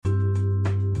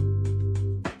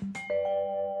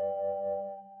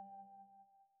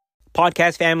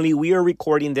Podcast family, we are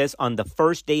recording this on the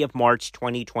first day of March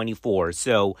 2024,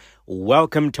 so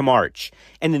welcome to March.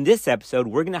 And in this episode,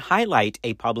 we're going to highlight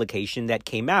a publication that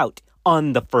came out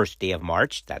on the first day of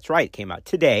March. That's right, it came out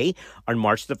today on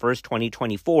March the 1st,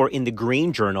 2024 in the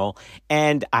Green Journal.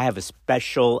 And I have a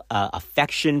special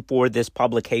affection for this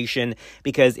publication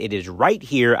because it is right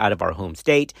here out of our home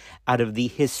state, out of the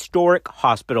historic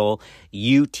hospital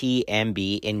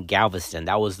UTMB in Galveston.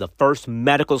 That was the first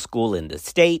medical school in the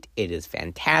state. It is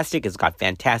fantastic. It's got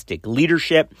fantastic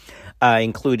leadership,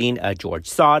 including George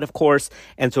Sod, of course.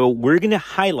 And so we're going to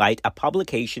highlight a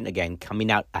publication, again,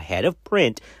 coming out ahead of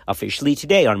print officially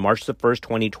today on March the 1st,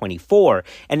 2024,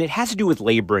 and it has to do with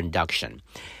labor induction.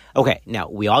 Okay, now,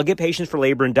 we all get patients for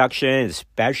labor induction,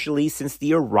 especially since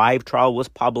the ARRIVE trial was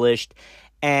published,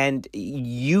 and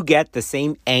you get the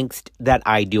same angst that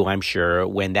I do, I'm sure,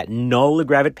 when that null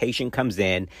gravid patient comes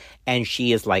in, and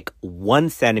she is like 1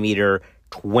 centimeter,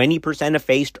 20%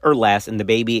 effaced or less, and the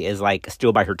baby is like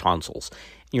still by her tonsils.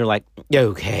 And you're like,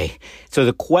 okay. So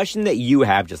the question that you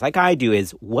have, just like I do,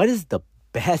 is what is the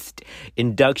best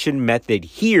induction method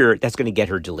here that's going to get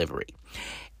her delivery?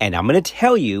 And I'm going to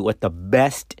tell you what the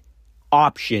best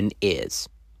option is.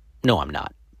 No, I'm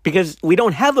not. Because we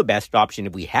don't have a best option.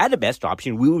 If we had a best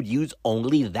option, we would use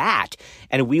only that.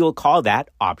 And we will call that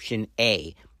option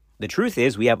A. The truth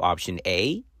is we have option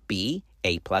A, B,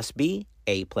 A plus B,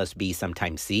 A plus B,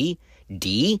 sometimes C,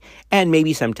 D, and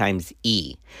maybe sometimes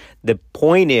E. The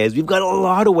point is, we've got a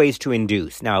lot of ways to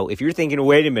induce. Now, if you're thinking,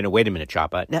 wait a minute,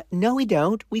 Chapa. No, we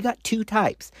don't. We got two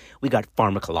types. We got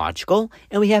pharmacological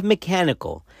and we have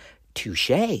mechanical.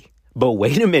 Touché. But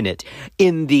wait a minute.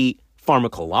 In the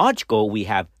pharmacological, we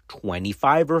have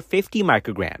 25 or 50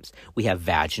 micrograms. We have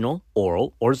vaginal,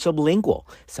 oral, or sublingual.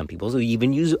 Some people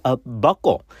even use a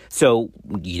buccal. So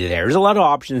there's a lot of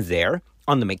options there.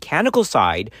 On the mechanical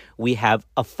side, we have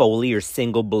a Foley or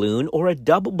single balloon or a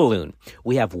double balloon.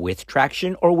 We have with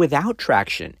traction or without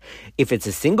traction. If it's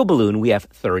a single balloon, we have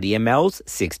 30 mLs,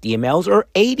 60 mLs, or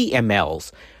 80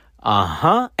 mLs.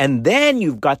 And then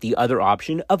you've got the other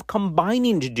option of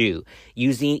combining to do,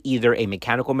 using either a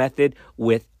mechanical method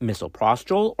with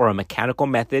misoprostol or a mechanical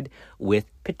method with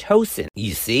Pitocin.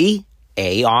 You see,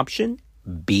 A option,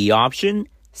 B option,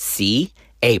 C,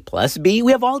 A plus B.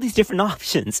 We have all these different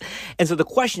options. And so the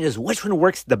question is, which one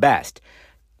works the best?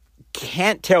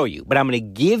 Can't tell you, but I'm going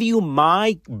to give you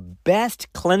my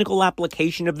best clinical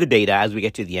application of the data as we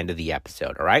get to the end of the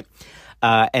episode, all right?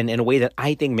 And in a way that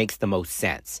I think makes the most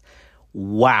sense.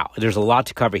 Wow, there's a lot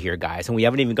to cover here, guys, and we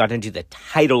haven't even gotten into the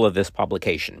title of this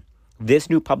publication. This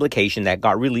new publication that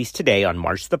got released today on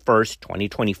March the 1st,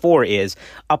 2024 is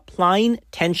Applying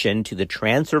Tension to the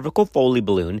Transcervical Foley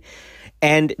Balloon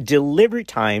and Delivery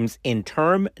Times in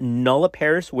Term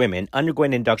Nulliparous Women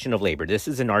Undergoing Induction of Labor. This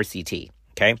is an RCT,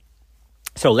 okay?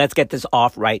 So let's get this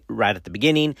off right at the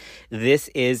beginning. This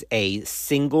is a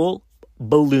single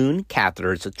balloon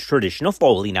catheter. It's a traditional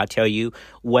Foley. Now I'll tell you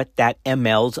what that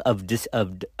mLs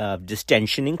of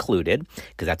distension included,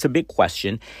 because that's a big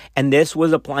question. And this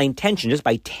was applying tension just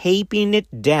by taping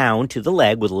it down to the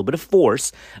leg with a little bit of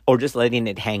force or just letting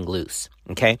it hang loose.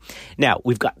 Okay. Now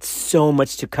we've got so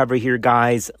much to cover here,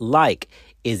 guys. Like,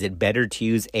 is it better to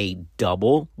use a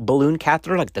double balloon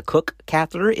catheter like the Cook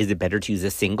catheter? Is it better to use a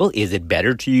single? Is it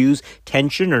better to use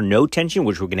tension or no tension,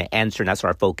 which we're going to answer, and that's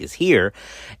our focus here.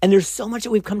 And there's so much that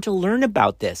we've come to learn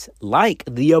about this, like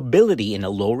the ability in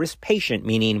a low-risk patient,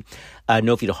 meaning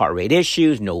no fetal heart rate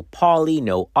issues, no poly,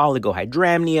 no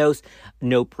oligohydramnios,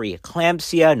 no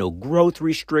preeclampsia, no growth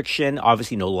restriction,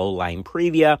 obviously no low-lying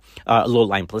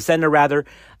placenta rather.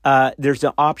 There's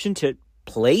an option to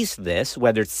place this,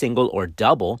 whether it's single or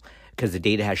double, because the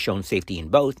data has shown safety in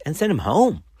both, and send them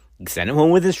home. Send them home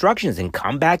with instructions and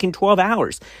come back in 12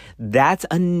 hours. That's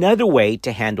another way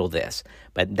to handle this.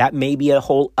 But that may be a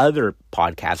whole other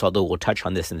podcast, although we'll touch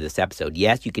on this in this episode.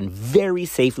 Yes, you can very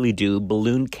safely do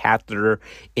balloon catheter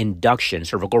induction,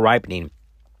 cervical ripening,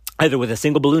 either with a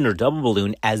single balloon or double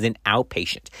balloon as an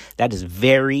outpatient. That is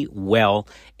very well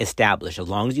established, as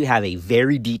long as you have a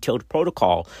very detailed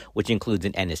protocol, which includes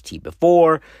an NST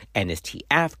before, NST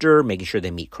after, making sure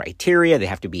they meet criteria. They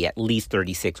have to be at least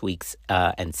 36 weeks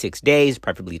and 6 days,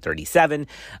 preferably 37,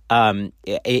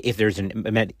 if there's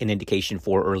an indication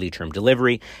for early term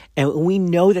delivery. And we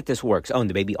know that this works. Oh, and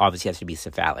the baby obviously has to be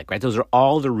cephalic, right? Those are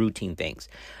all the routine things.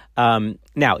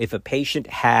 Now, if a patient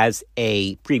has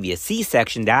a previous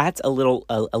C-section, that's a little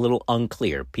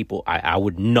unclear. I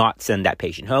would not send that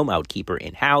patient home. I would keep her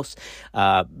in-house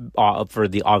for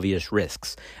the obvious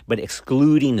risks. But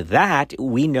excluding that,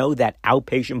 we know that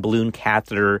outpatient balloon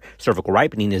catheter cervical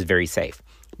ripening is very safe.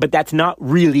 But that's not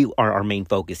really our main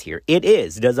focus here. It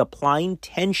is, does applying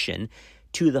tension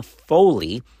to the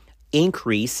Foley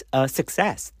increase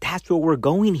success? That's what we're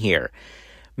going here.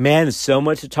 Man, there's so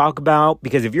much to talk about,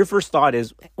 because if your first thought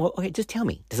is, well, okay, just tell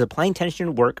me, does applying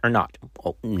tension work or not?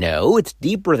 Well, no, it's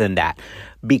deeper than that,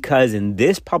 because in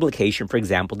this publication, for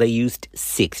example, they used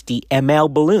 60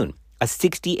 ml balloon, a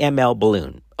 60 ml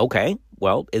balloon. Okay,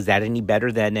 well, is that any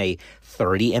better than a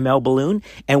 30 ml balloon?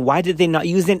 And why did they not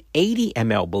use an 80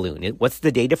 ml balloon? What's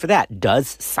the data for that? Does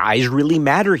size really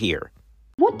matter here?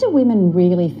 What do women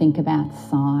really think about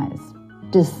size?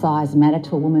 Does size matter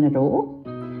to a woman at all?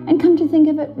 And come to think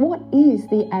of it, what is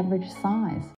the average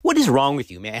size? What is wrong with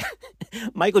you, man?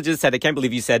 Michael just said, I can't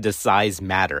believe you said, does size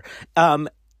matter?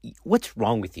 What's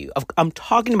wrong with you? I'm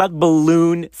talking about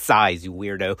balloon size, you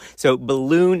weirdo. So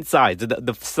balloon size,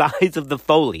 the size of the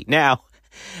Foley. Now,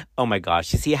 oh my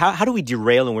gosh, you see, how do we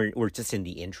derail and we're just in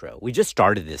the intro? We just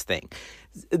started this thing.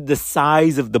 The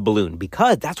size of the balloon,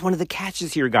 because that's one of the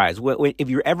catches here, guys. If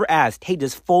you're ever asked, hey,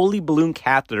 does Foley balloon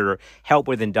catheter help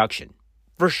with induction?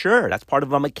 For sure, that's part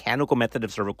of a mechanical method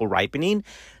of cervical ripening.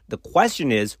 The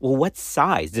question is, well, what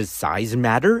size? Does size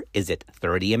matter? Is it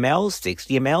 30 mLs,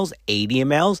 60 mLs, 80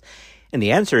 mLs? And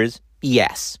the answer is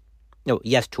yes. No,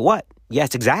 yes to what?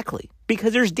 Yes, exactly.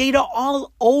 Because there's data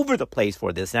all over the place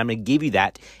for this, and I'm going to give you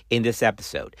that in this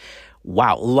episode.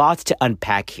 Wow, lots to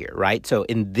unpack here, right? So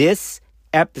in this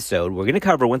episode, we're going to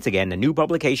cover, once again, a new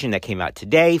publication that came out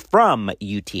today from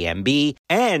UTMB,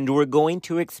 and we're going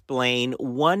to explain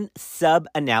one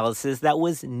sub-analysis that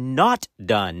was not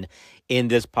done in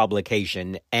this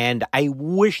publication, and I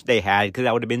wish they had, because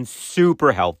that would have been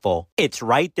super helpful. It's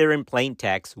right there in plain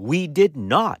text. We did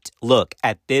not look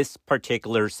at this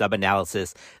particular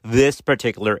sub-analysis, this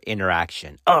particular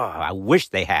interaction. Oh, I wish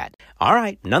they had. All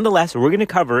right, nonetheless, we're going to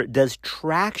cover, does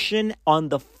traction on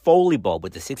the Foley bulb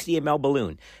with the 60 ml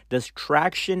balloon, does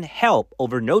traction help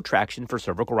over no traction for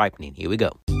cervical ripening? Here we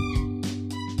go.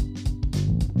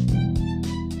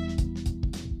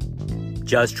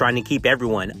 Just trying to keep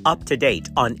everyone up to date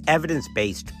on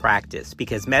evidence-based practice,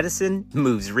 because medicine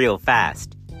moves real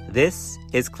fast. This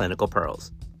is Clinical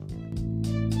Pearls.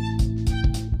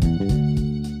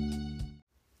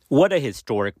 What a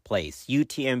historic place.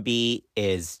 UTMB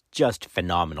is just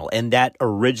phenomenal. And that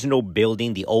original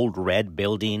building, the old red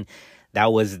building,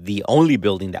 that was the only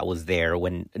building that was there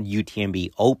when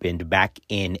UTMB opened back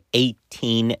in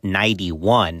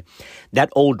 1891. That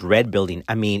old red building,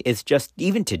 I mean, it's just,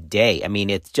 even today, I mean,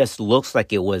 it just looks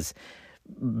like it was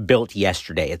built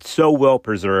yesterday. It's so well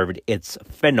preserved. It's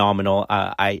phenomenal.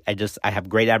 I have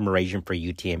great admiration for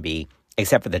UTMB,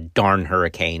 except for the darn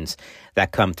hurricanes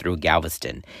that come through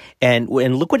Galveston. And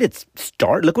look what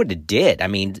look what it did. I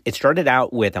mean, it started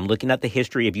out with, I'm looking at the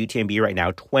history of UTMB right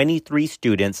now, 23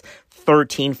 students,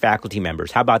 13 faculty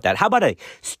members. How about that? How about a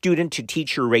student to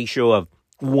teacher ratio of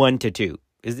 1 to 2?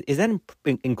 Is that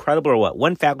incredible or what?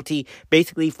 One faculty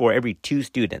basically for every 2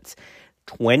 students.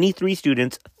 23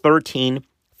 students, 13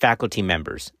 faculty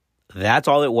members. That's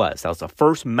all it was. That was the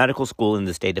first medical school in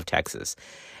the state of Texas.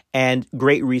 And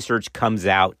great research comes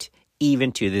out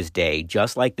even to this day,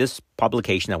 just like this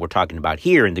publication that we're talking about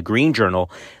here in the Green Journal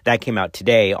that came out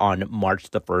today on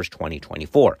March the 1st,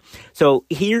 2024. So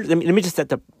here, let me just set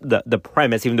the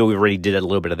premise, even though we already did a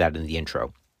little bit of that in the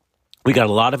intro. We got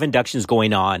a lot of inductions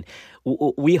going on.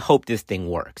 We hope this thing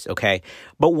works, okay?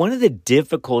 But one of the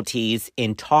difficulties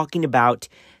in talking about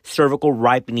cervical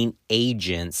ripening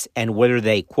agents and whether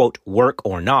they, quote, work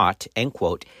or not, end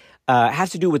quote, has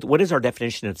to do with what is our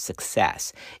definition of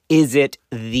success. Is it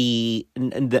the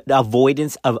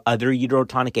avoidance of other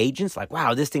uterotonic agents? Like,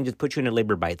 wow, this thing just puts you in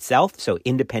labor by itself, so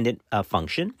independent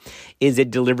function. Is it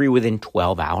delivery within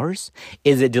 12 hours?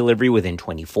 Is it delivery within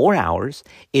 24 hours?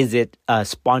 Is it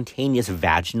spontaneous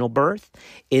vaginal birth?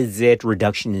 Is it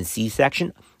reduction in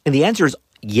C-section? And the answer is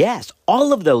yes,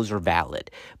 all of those are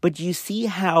valid. But you see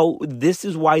how this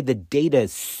is why the data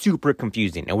is super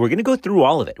confusing. And we're going to go through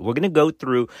all of it. We're going to go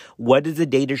through what does the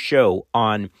data show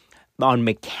on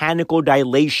mechanical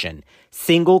dilation,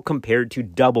 single compared to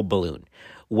double balloon.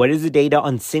 What is the data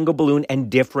on single balloon and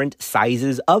different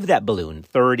sizes of that balloon,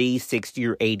 30, 60,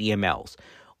 or 80 mLs?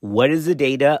 What is the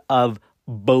data of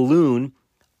balloon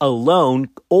alone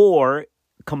or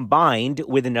combined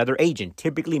with another agent,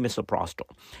 typically misoprostol?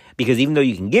 Because even though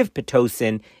you can give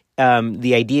Pitocin,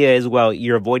 the idea is, well,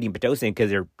 you're avoiding Pitocin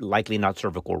because they're likely not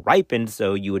cervical ripened,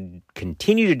 so you would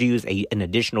continue to use an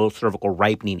additional cervical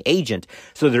ripening agent.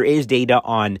 So there is data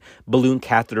on balloon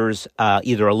catheters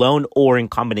either alone or in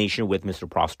combination with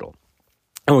misoprostol.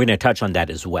 And we're going to touch on that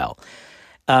as well.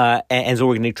 And so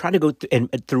we're going to try to go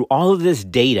through all of this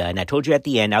data. And I told you at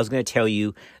the end, I was going to tell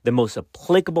you the most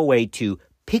applicable way to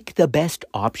pick the best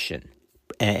option.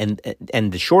 And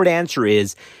the short answer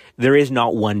is there is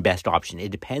not one best option.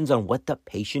 It depends on what the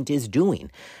patient is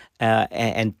doing.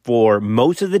 And for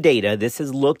most of the data, this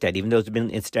has looked at, even though it's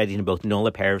been studied in both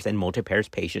nulliparous and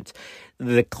multiparous patients,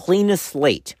 the cleanest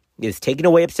slate is taking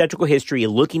away obstetrical history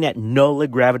and looking at nulla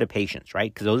gravida patients,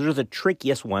 right? Because those are the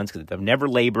trickiest ones because they've never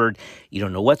labored. You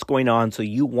don't know what's going on. So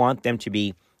you want them to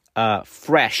be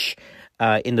fresh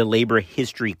in the labor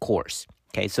history course.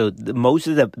 Okay, so most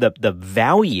of the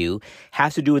value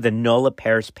has to do with the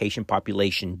nulliparous patient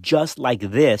population, just like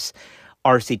this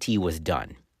RCT was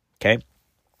done. Okay,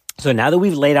 so now that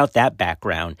we've laid out that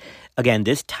background, again,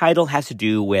 this title has to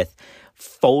do with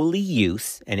Foley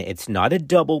use, and it's not a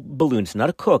double balloon, it's not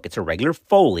a Cook, it's a regular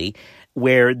Foley,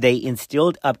 where they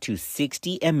instilled up to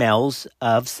 60 mLs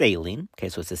of saline. Okay,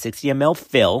 so it's a 60 ml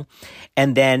fill,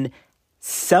 and then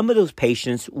some of those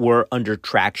patients were under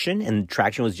traction, and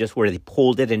traction was just where they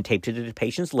pulled it and taped it to the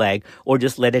patient's leg or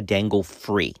just let it dangle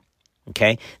free.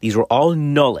 Okay, these were all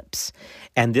nullips.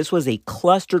 And this was a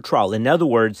cluster trial. In other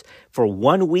words, for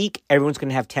 1 week, everyone's going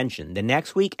to have tension. The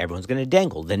next week, everyone's going to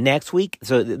dangle. The next week,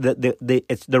 so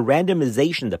it's the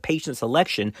randomization, the patient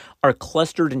selection are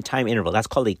clustered in time interval. That's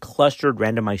called a clustered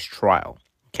randomized trial.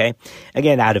 Okay,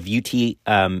 again, out of UT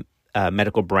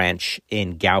Medical Branch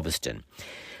in Galveston.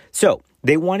 So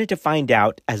they wanted to find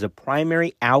out as a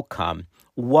primary outcome,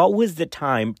 what was the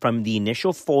time from the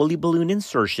initial Foley balloon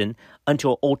insertion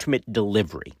until ultimate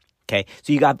delivery? Okay,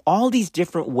 so you got all these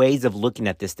different ways of looking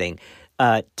at this thing.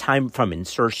 Time from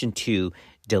insertion to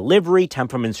delivery, time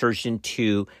from insertion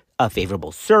to a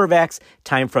favorable cervix,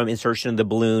 time from insertion of the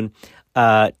balloon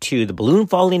to the balloon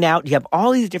falling out. You have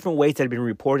all these different ways that have been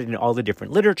reported in all the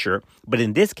different literature. But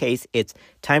in this case, it's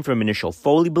time from initial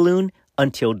Foley balloon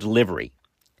until delivery.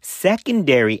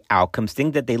 Secondary outcomes,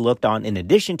 things that they looked on in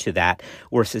addition to that,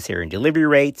 were cesarean delivery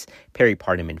rates,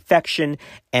 peripartum infection,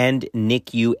 and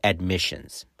NICU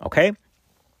admissions. Okay?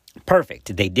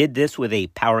 Perfect. They did this with a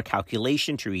power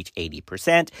calculation to reach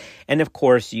 80%, and of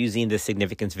course, using the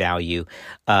significance value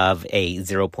of a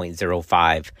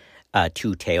 0.05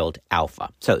 two-tailed alpha.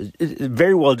 So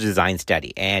very well designed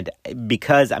study. And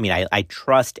because, I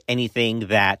trust anything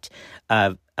that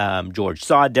George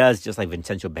Saw does, just like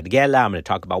Vincenzo Berghella. I'm going to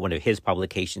talk about one of his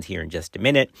publications here in just a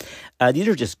minute. These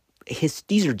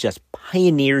are just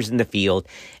pioneers in the field.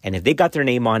 And if they got their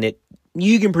name on it,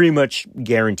 you can pretty much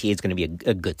guarantee it's going to be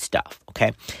a good stuff.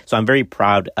 Okay. So I'm very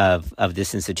proud of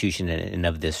this institution and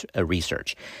of this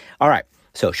research. All right.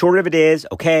 So short of it is,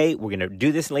 okay, we're going to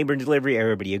do this in labor and delivery.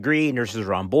 Everybody agree. Nurses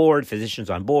are on board. Physicians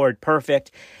on board.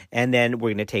 Perfect. And then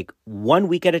we're going to take 1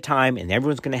 week at a time, and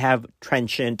everyone's going to have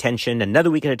tension, another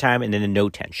week at a time, and then a no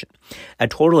tension. A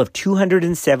total of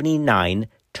 279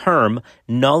 term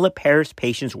nulliparous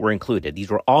patients were included. These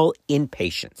were all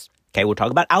inpatients. Okay, we'll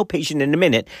talk about outpatient in a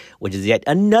minute, which is yet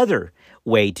another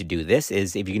way to do this.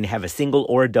 Is if you can have a single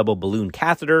or a double balloon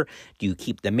catheter, do you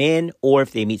keep them in? Or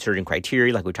if they meet certain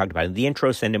criteria, like we talked about in the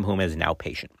intro, send them home as an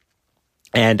outpatient.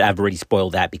 And I've already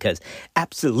spoiled that because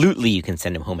absolutely you can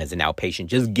send them home as an outpatient.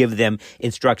 Just give them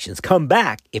instructions. Come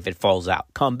back if it falls out.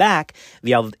 Come back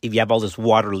if you have all this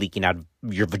water leaking out of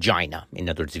your vagina. In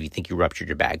other words, if you think you ruptured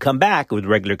your bag. Come back with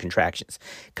regular contractions.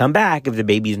 Come back if the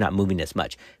baby is not moving as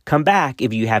much. Come back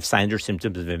if you have signs or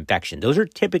symptoms of infection. Those are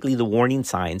typically the warning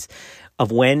signs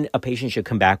of when a patient should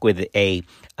come back with a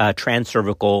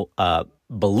transcervical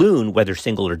balloon, whether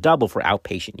single or double, for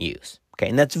outpatient use. Okay,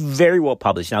 and that's very well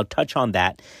published. And I'll touch on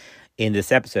that in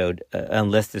this episode,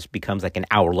 unless this becomes like an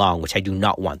hour long, which I do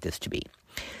not want this to be.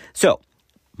 So,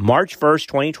 March 1st,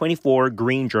 2024,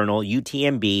 Green Journal,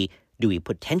 UTMB. Do we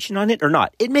put tension on it or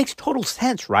not? It makes total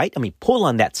sense, right? Pull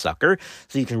on that sucker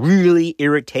so you can really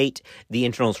irritate the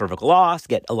internal cervical os,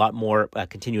 get a lot more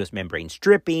continuous membrane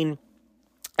stripping.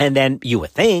 And then you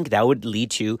would think that would lead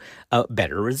to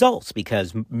better results,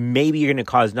 because maybe you're going to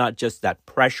cause not just that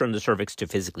pressure on the cervix to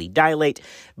physically dilate,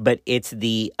 but it's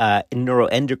the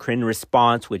neuroendocrine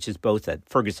response, which is both a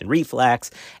Ferguson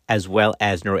reflex as well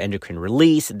as neuroendocrine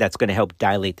release, that's going to help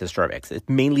dilate the cervix. It's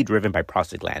mainly driven by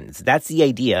prostaglandins. That's the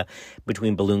idea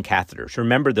between balloon catheters.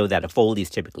 Remember, though, that a Foley is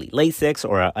typically Lasix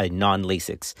or a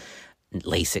non-Lasix.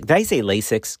 Did I say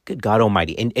Lasix? Good God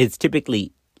almighty. And it's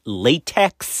typically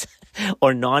latex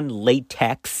or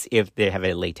non-latex if they have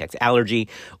a latex allergy,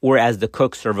 whereas the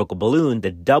Cook cervical balloon,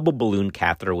 the double balloon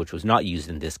catheter, which was not used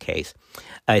in this case,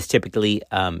 is typically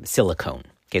silicone.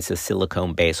 Okay, it's a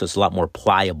silicone base, so it's a lot more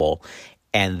pliable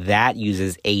and that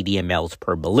uses 80 mLs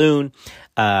per balloon.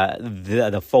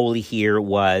 The Foley here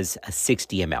was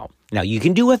 60 ml. Now, you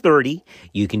can do a 30,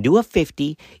 you can do a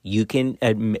 50, you can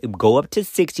go up to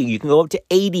 60, you can go up to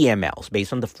 80 mLs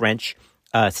based on the French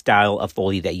style of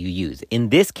Foley that you use. In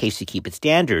this case, to keep it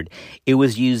standard, it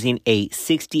was using a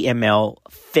 60 ml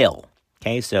fill.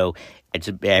 Okay, so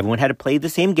everyone had to play the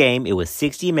same game. It was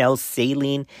 60 ml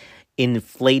saline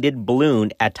inflated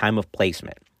balloon at time of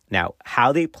placement. Now,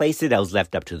 how they placed it, that was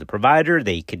left up to the provider.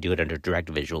 They could do it under direct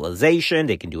visualization.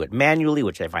 They can do it manually,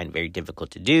 which I find very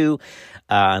difficult to do,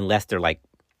 unless they're like,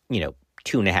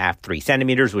 2.5, 3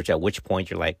 centimeters, at which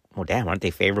point you're like, well, damn, aren't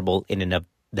they favorable in and of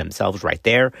themselves right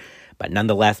there? But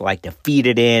nonetheless, I like to feed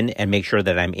it in and make sure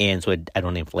that I'm in so I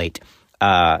don't inflate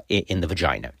in the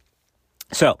vagina.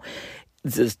 So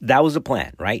that was the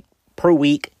plan, right? Per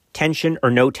week, tension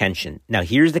or no tension. Now,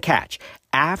 here's the catch.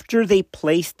 After they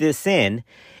placed this in,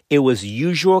 it was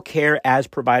usual care as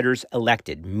providers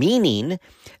elected, meaning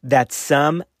that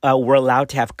some were allowed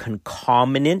to have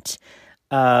concomitant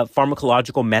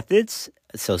pharmacological methods.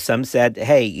 So some said,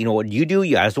 hey, you know what you do?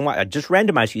 I just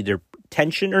randomize you either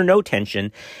tension or no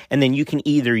tension, and then you can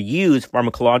either use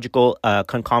pharmacological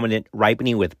concomitant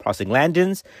ripening with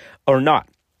prostaglandins or not.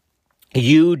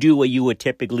 You do what you would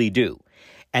typically do.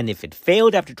 And if it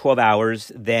failed after 12 hours,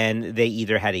 then they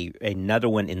either had another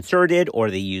one inserted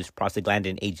or they used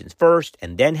prostaglandin agents first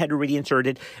and then had already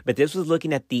inserted. But this was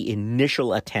looking at the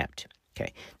initial attempt.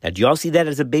 Okay. Now, do you all see that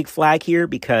as a big flag here?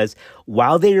 Because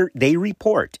while they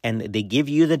report and they give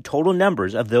you the total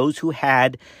numbers of those who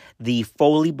had the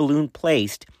Foley balloon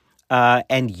placed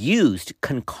and used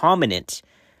concomitant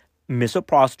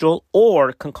misoprostol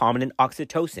or concomitant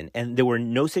oxytocin, and there were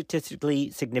no statistically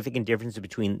significant differences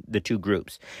between the two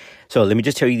groups. So let me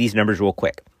just tell you these numbers real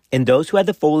quick. In those who had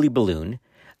the Foley balloon,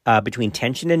 between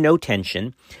tension and no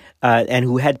tension, and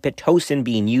who had Pitocin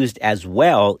being used as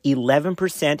well,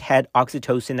 11% had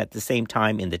oxytocin at the same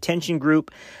time in the tension group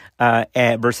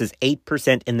versus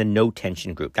 8% in the no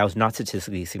tension group. That was not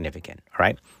statistically significant, all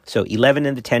right? So 11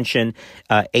 in the tension,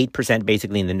 8%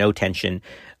 basically in the no tension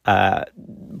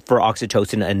for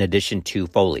oxytocin in addition to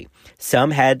Foley.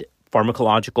 Some had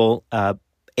pharmacological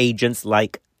agents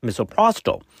like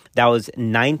misoprostol. That was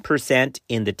 9%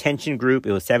 in the tension group.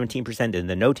 It was 17% in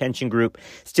the no tension group.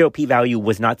 Still, p-value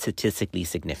was not statistically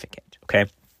significant, okay?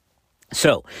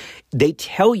 So they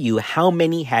tell you how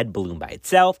many had balloon by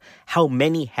itself, how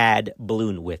many had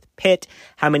balloon with pit,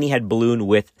 how many had balloon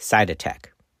with Cytotec.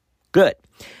 Good.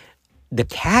 The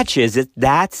catch is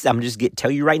that I'm just tell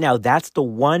you right now, that's the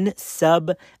one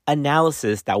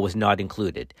sub-analysis that was not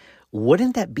included.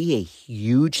 Wouldn't that be a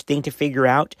huge thing to figure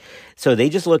out? So they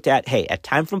just looked at, hey, at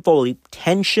time from Foley,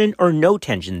 tension or no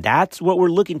tension, that's what we're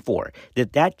looking for.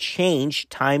 That changed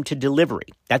time to delivery.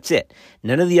 That's it.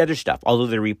 None of the other stuff. Although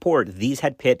they report these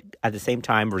had pit at the same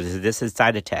time versus this is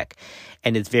Cytotec.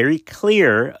 And it's very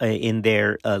clear in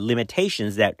their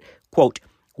limitations that, quote,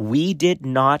 we did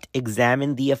not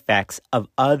examine the effects of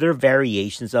other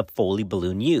variations of Foley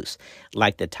balloon use,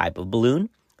 like the type of balloon,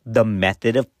 the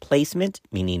method of placement,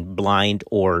 meaning blind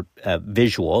or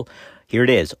visual, here it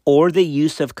is, or the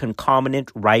use of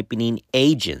concomitant ripening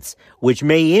agents, which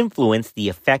may influence the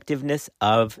effectiveness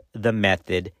of the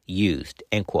method used,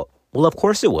 end quote. Well, of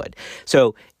course it would.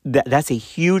 So that's a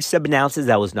huge sub-analysis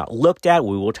that was not looked at.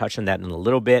 We will touch on that in a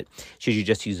little bit. Should you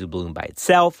just use the balloon by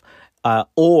itself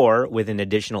or with an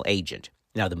additional agent?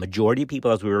 Now, the majority of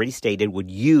people, as we already stated, would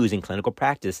use in clinical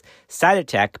practice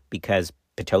Cytotec because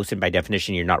Pitocin, by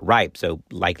definition, you're not ripe, so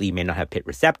likely you may not have pit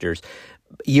receptors,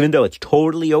 even though it's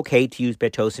totally okay to use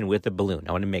Pitocin with the balloon.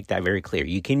 I want to make that very clear.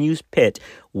 You can use pit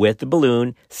with the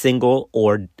balloon, single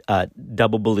or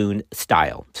double balloon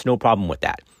style. It's no problem with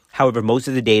that. However, most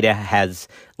of the data has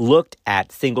looked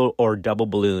at single or double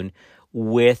balloon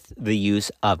with the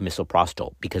use of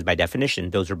misoprostol because by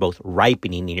definition, those are both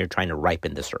ripening and you're trying to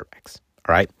ripen the cervix.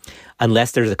 All right.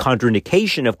 Unless there's a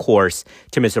contraindication, of course,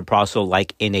 to misoprostol,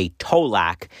 like in a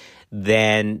TOLAC,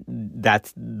 then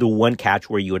that's the one catch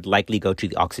where you would likely go to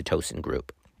the oxytocin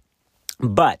group.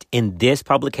 But in this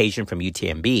publication from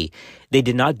UTMB, they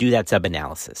did not do that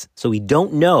sub-analysis. So we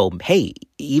don't know, hey,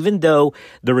 even though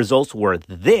the results were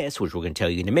this, which we're going to tell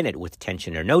you in a minute, with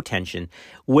tension or no tension,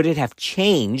 would it have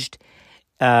changed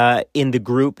in the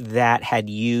group that had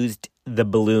used the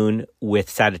balloon with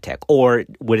Cytotec, or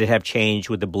would it have changed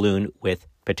with the balloon with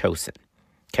Pitocin?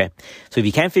 Okay, so if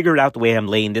you can't figure it out the way I'm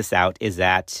laying this out, is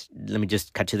that, let me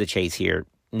just cut to the chase here,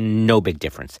 no big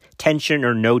difference. Tension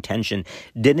or no tension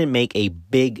didn't make a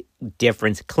big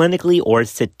difference clinically or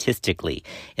statistically.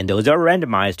 And those are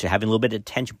randomized to having a little bit of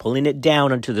tension, pulling it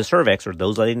down onto the cervix, or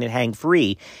those letting it hang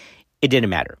free, it didn't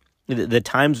matter. The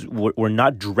times were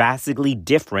not drastically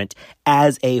different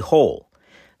as a whole.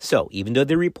 So even though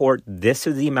they report this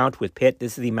is the amount with PIT,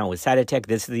 this is the amount with Cytotec,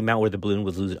 this is the amount where the balloon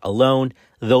was loose alone,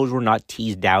 those were not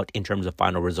teased out in terms of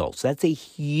final results. So that's a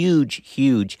huge,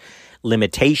 huge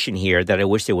limitation here that I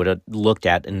wish they would have looked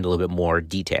at in a little bit more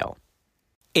detail.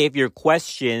 If your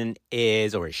question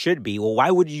is, or it should be, well,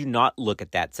 why would you not look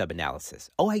at that sub-analysis?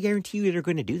 Oh, I guarantee you they're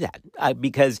going to do that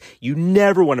because you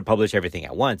never want to publish everything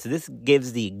at once. So this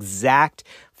gives the exact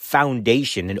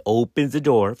foundation and opens the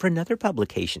door for another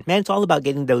publication. Man, it's all about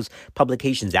getting those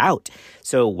publications out.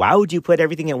 So why would you put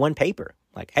everything in one paper?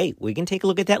 Like, hey, we can take a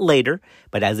look at that later,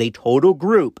 but as a total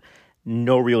group,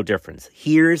 no real difference.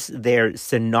 Here's their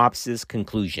synopsis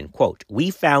conclusion. Quote,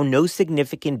 we found no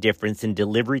significant difference in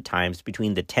delivery times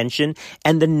between the tension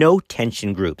and the no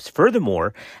tension groups.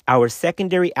 Furthermore, our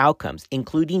secondary outcomes,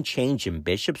 including change in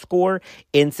Bishop score,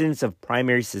 incidence of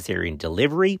primary cesarean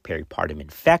delivery, peripartum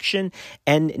infection,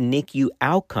 and NICU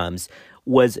outcomes,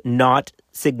 was not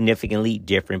significantly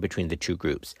different between the two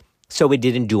groups. So it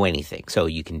didn't do anything. So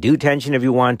you can do tension if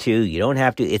you want to. You don't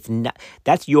have to. It's not.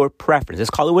 That's your preference. Let's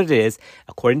call it what it is.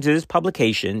 According to this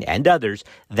publication and others,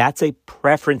 that's a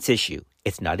preference issue.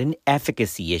 It's not an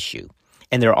efficacy issue.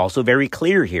 And they're also very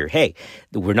clear here. Hey,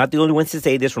 we're not the only ones to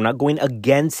say this. We're not going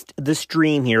against the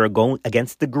stream here or going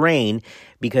against the grain,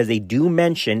 because they do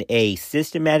mention a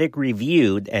systematic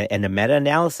review and a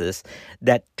meta-analysis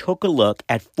that took a look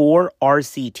at 4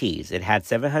 RCTs. It had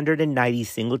 790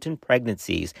 singleton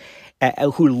pregnancies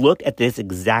who looked at this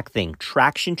exact thing,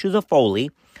 traction to the Foley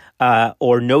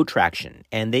or no traction.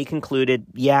 And they concluded,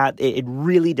 yeah, it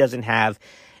really doesn't have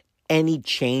any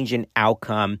change in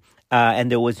outcome.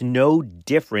 And there was no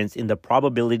difference in the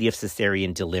probability of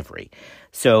cesarean delivery.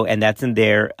 So, and that's in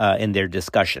their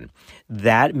discussion.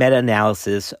 That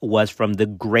meta-analysis was from the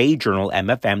gray journal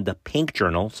MFM, the pink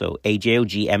journal, so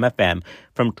AJOG MFM,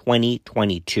 from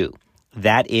 2022.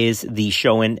 That is the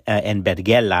Schoen and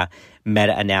Berghella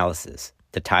meta-analysis.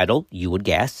 The title, you would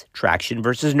guess, Traction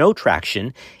versus No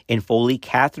Traction in Foley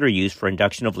Catheter Use for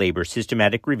Induction of Labor,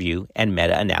 Systematic Review and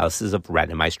Meta-Analysis of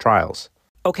Randomized Trials.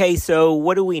 Okay, so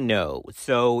what do we know?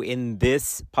 So in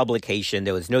this publication,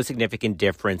 there was no significant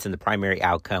difference in the primary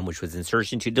outcome, which was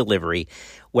insertion to delivery,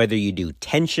 whether you do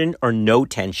tension or no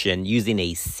tension using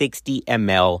a 60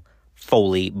 ml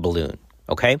Foley balloon.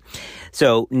 Okay,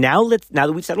 so now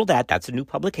that we've settled that, that's a new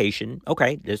publication.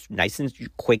 Okay, just nice and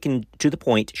quick and to the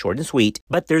point, short and sweet.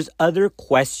 But there's other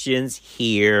questions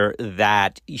here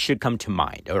that should come to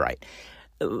mind. All right,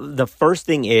 the first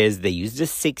thing is they used a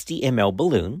 60 ml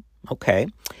balloon. Okay.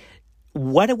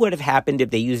 What would have happened if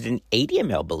they used an 80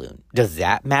 ml balloon? Does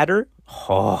that matter?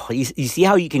 Oh, you see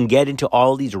how you can get into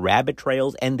all these rabbit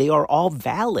trails, and they are all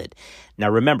valid. Now,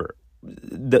 remember,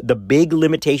 the big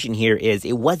limitation here is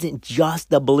it wasn't just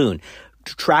the balloon.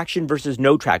 Traction versus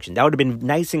no traction. That would have been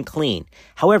nice and clean.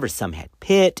 However, some had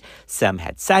PIT, some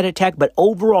had Cytotec, but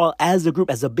overall, as a group,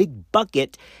 as a big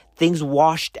bucket, things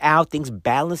washed out, things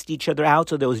balanced each other out,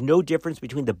 so there was no difference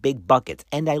between the big buckets.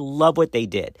 And I love what they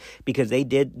did, because they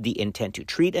did the intent to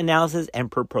treat analysis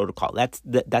and per protocol. That's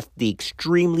the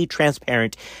extremely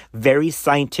transparent, very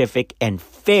scientific, and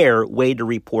fair way to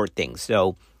report things.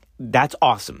 So that's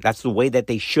awesome. That's the way that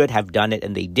they should have done it,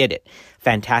 and they did it.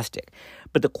 Fantastic.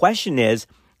 But the question is,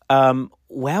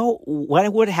 well,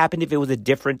 what would have happened if it was a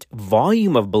different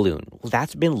volume of balloon? Well,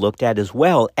 that's been looked at as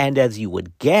well. And as you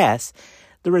would guess,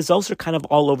 the results are kind of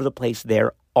all over the place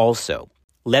there also.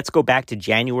 Let's go back to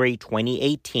January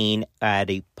 2018 at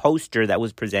a poster that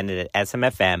was presented at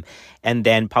SMFM and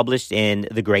then published in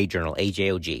the Gray Journal,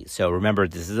 AJOG. So remember,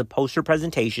 this is a poster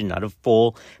presentation, not a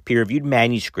full peer-reviewed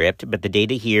manuscript, but the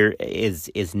data here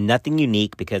is nothing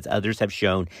unique because others have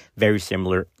shown very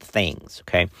similar things,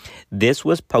 okay? This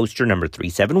was poster number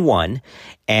 371,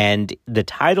 and the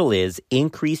title is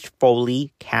Increased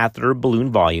Foley Catheter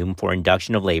Balloon Volume for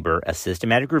Induction of Labor, a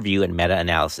Systematic Review and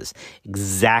Meta-Analysis.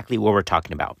 Exactly what we're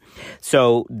talking about.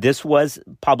 So this was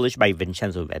published by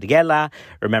Vincenzo Berghella.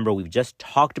 Remember, we've just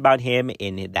talked about him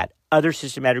in that other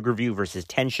systematic review versus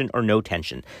tension or no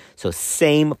tension. So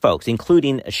same folks,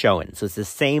 including Schoen. So it's the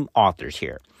same authors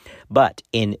here. But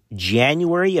in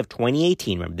January of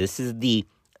 2018, remember, this is the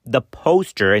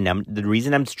poster, and the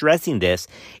reason I'm stressing this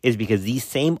is because these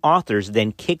same authors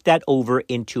then kicked that over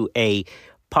into a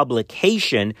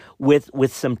publication with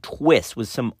some twists, with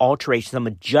some alterations, some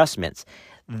adjustments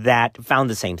that found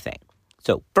the same thing.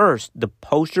 So first, the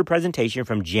poster presentation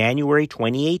from January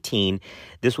 2018,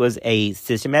 this was a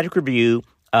systematic review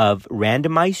of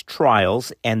randomized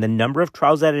trials, and the number of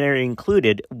trials that are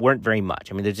included weren't very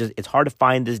much. I mean, it's hard to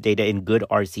find this data in good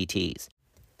RCTs.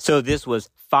 So this was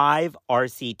 5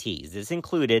 RCTs. This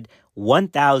included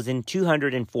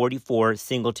 1,244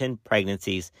 singleton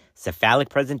pregnancies, cephalic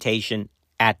presentation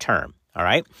at term. All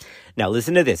right. Now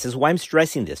listen to this. This is why I'm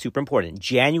stressing this. Super important.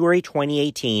 January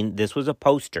 2018, this was a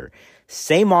poster.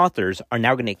 Same authors are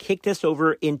now going to kick this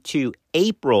over into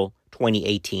April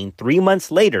 2018, 3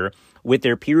 months later, with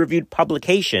their peer-reviewed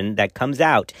publication that comes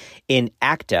out in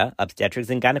ACTA,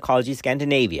 Obstetrics and Gynecology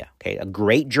Scandinavia, okay, a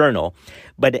great journal.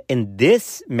 But in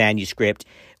this manuscript,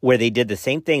 where they did the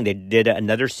same thing, they did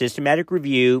another systematic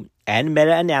review and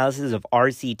meta-analysis of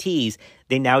RCTs,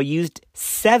 they now used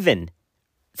 7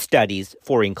 studies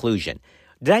for inclusion.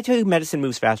 Did I tell you medicine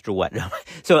moves fast or what?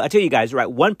 So I tell you guys,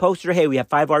 right, one poster, hey, we have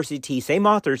 5 RCTs, same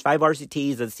authors, 5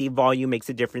 RCTs, let's see volume makes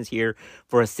a difference here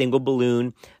for a single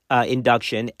balloon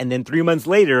induction. And then 3 months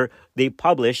later, they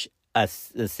publish a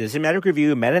systematic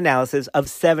review, meta-analysis of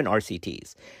 7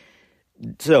 RCTs.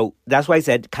 So that's why I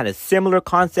said kind of similar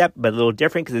concept, but a little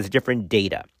different because it's different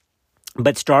data.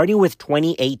 But starting with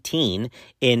 2018,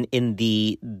 in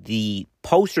the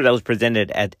poster that was presented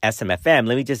at SMFM,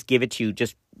 let me just give it to you,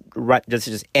 just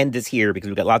end this here because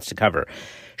we've got lots to cover.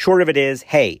 Short of it is,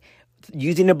 hey,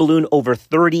 using a balloon over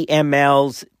 30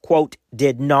 mLs, quote,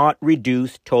 did not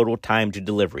reduce total time to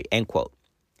delivery, end quote.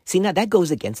 See, now that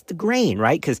goes against the grain,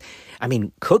 right? Because, I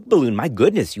mean, Cook balloon, my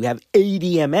goodness, you have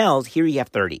 80 mLs, here you have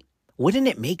 30. Wouldn't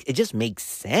it just makes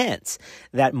sense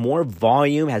that more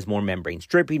volume has more membrane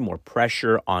stripping, more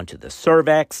pressure onto the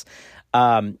cervix,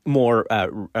 more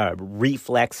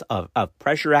reflex of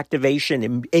pressure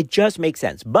activation. It just makes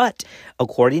sense. But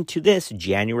according to this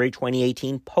January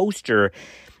 2018 poster,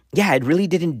 yeah, it really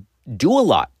didn't do a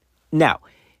lot. Now,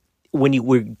 when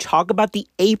we talk about the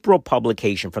April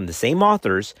publication from the same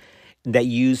authors that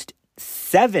used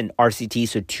 7 RCTs,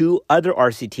 so 2 other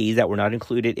RCTs that were not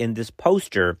included in this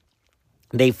poster,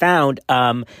 they found,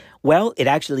 it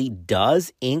actually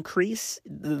does increase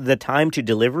the time to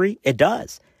delivery. It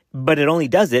does, but it only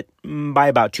does it by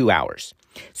about 2 hours.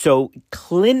 So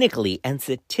clinically and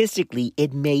statistically,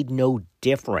 it made no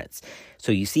difference.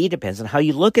 So you see, it depends on how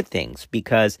you look at things,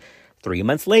 because 3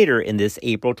 months later in this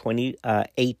April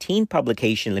 2018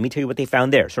 publication, let me tell you what they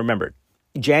found there. So remember,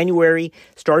 January,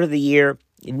 start of the year,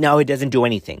 no, it doesn't do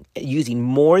anything. Using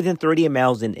more than 30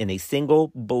 mLs in a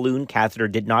single balloon catheter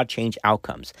did not change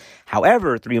outcomes.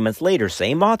 However, 3 months later,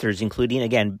 same authors, including,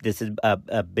 again, this is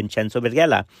Vincenzo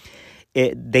Verghela,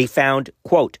 they found,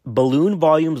 quote, balloon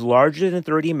volumes larger than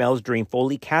 30 mLs during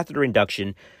Foley catheter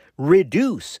induction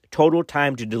reduce total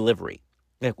time to delivery.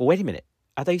 Like, well, wait a minute.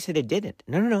 I thought you said it didn't.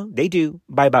 No, they do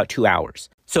by about 2 hours.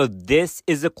 So this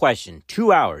is the question.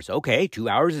 2 hours. Okay, 2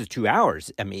 hours is 2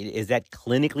 hours. I mean, is that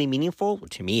clinically meaningful? Well,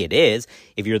 to me, it is.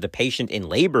 If you're the patient in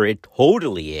labor, it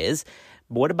totally is.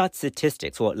 But what about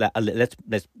statistics? Well, let's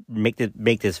make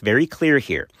this very clear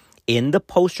here. In the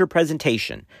poster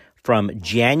presentation from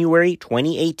January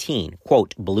 2018,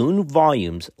 quote, balloon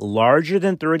volumes larger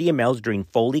than 30 mLs during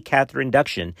Foley catheter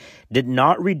induction did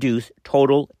not reduce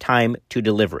total time to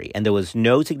delivery. And there was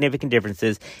no significant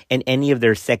differences in any of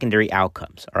their secondary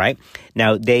outcomes, all right?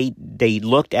 Now, they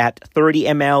looked at 30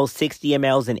 mLs, 60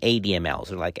 mLs, and 80 mLs.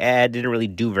 They're like, it didn't really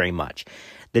do very much.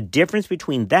 The difference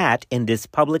between that and this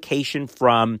publication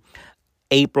from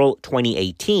April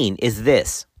 2018 is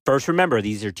this. First, remember,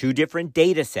 these are 2 different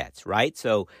data sets, right?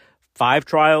 So 5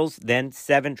 trials, then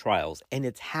 7 trials. And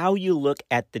it's how you look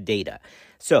at the data.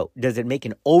 So does it make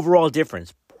an overall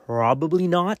difference? Probably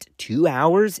not. 2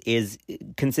 hours is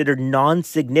considered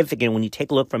non-significant when you take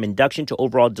a look from induction to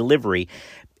overall delivery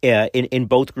in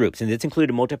both groups. And this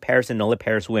included multiparous and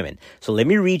nulliparous women. So let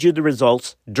me read you the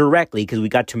results directly because we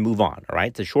got to move on. All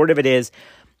right. The short of it is,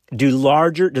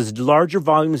 does larger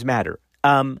volumes matter?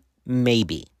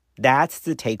 Maybe. That's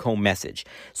the take-home message.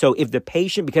 So if the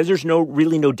patient, because there's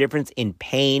really no difference in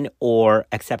pain or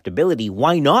acceptability,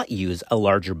 why not use a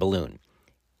larger balloon?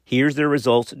 Here's the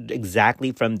results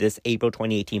exactly from this April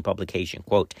 2018 publication.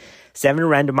 Quote, 7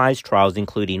 randomized trials,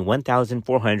 including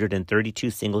 1,432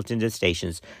 singleton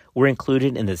gestations, were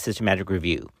included in the systematic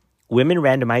review. Women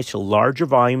randomized to larger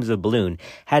volumes of balloon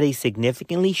had a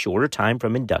significantly shorter time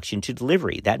from induction to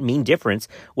delivery. That mean difference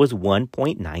was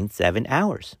 1.97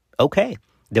 hours. Okay.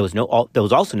 There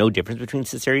was also no difference between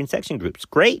cesarean section groups.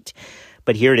 Great.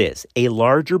 But here it is. A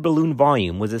larger balloon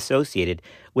volume was associated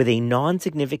with a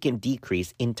non-significant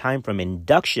decrease in time from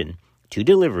induction to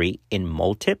delivery in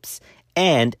multips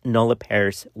and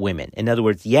nulliparous women. In other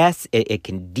words, yes, it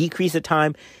can decrease the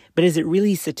time, but is it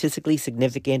really statistically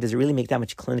significant? Does it really make that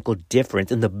much clinical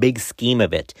difference in the big scheme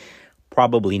of it?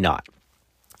 Probably not.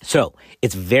 So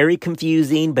it's very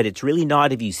confusing, but it's really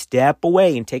not if you step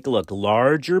away and take a look.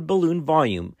 Larger balloon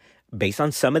volume based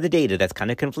on some of the data that's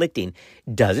kind of conflicting,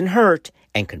 doesn't hurt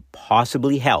and can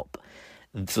possibly help.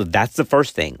 So that's the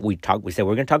first thing. We said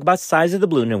we're going to talk about size of the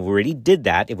balloon, and we already did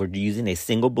that if we're using a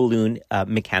single balloon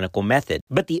mechanical method.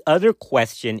 But the other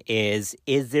question is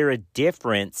there a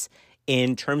difference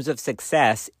in terms of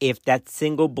success if that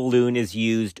single balloon is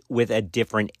used with a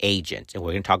different agent? And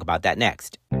we're going to talk about that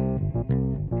next.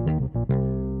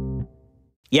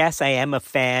 Yes, I am a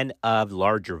fan of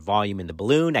larger volume in the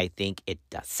balloon. I think it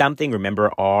does something.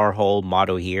 Remember, our whole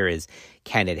motto here is,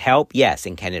 can it help? Yes.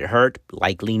 And can it hurt?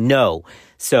 Likely no.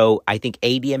 So I think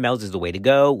 80 mLs is the way to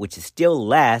go, which is still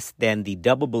less than the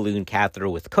double balloon catheter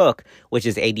with Cook, which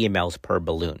is 80 mLs per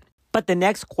balloon. But the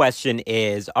next question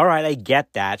is, all right, I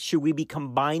get that. Should we be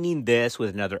combining this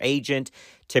with another agent?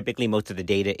 Typically, most of the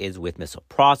data is with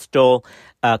misoprostol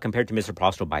compared to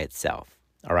misoprostol by itself.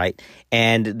 All right.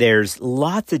 And there's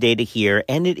lots of data here,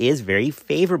 and it is very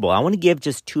favorable. I want to give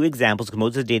just two examples because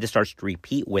most of the data starts to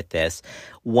repeat with this.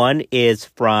 One is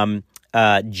from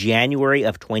January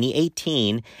of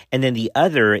 2018, and then the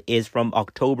other is from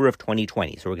October of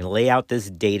 2020. So we're going to lay out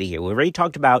this data here. We've already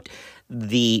talked about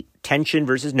the tension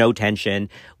versus no tension.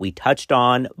 We touched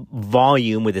on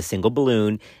volume with a single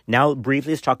balloon. Now,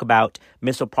 briefly, let's talk about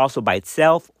misoprostol by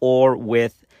itself or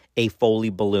with a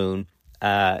Foley balloon.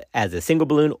 As a single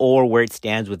balloon or where it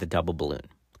stands with a double balloon,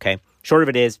 okay? Short of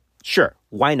it is, sure,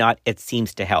 why not? It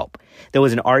seems to help. There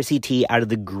was an RCT out of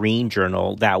the Green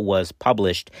Journal that was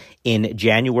published in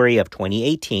January of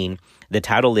 2018. The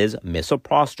title is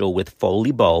Misoprostol with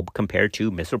Foley Bulb compared to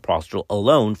misoprostol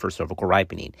alone for cervical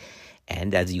ripening.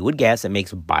 And as you would guess, it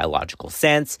makes biological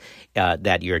sense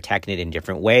that you're attacking it in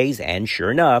different ways. And sure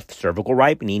enough, cervical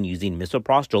ripening using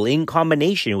misoprostol in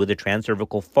combination with a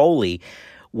transcervical Foley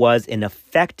was an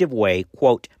effective way,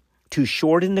 quote, to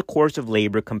shorten the course of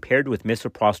labor compared with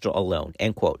misoprostol alone,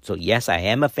 end quote. So yes, I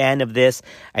am a fan of this.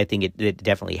 I think it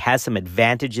definitely has some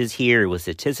advantages here. It was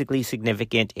statistically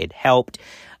significant. It helped.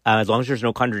 As long as there's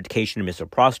no contraindication to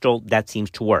misoprostol, that seems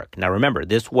to work. Now remember,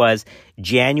 this was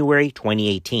January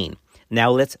 2018.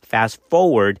 Now let's fast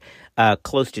forward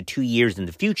close to 2 years in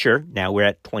the future. Now we're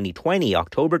at 2020,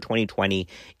 October 2020,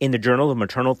 in the Journal of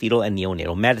Maternal, Fetal, and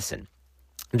Neonatal Medicine.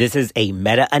 This is a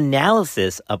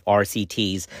meta-analysis of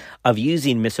RCTs of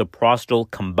using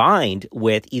misoprostol combined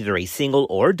with either a single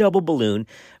or double balloon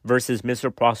versus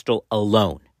misoprostol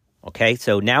alone. Okay,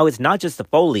 so now it's not just the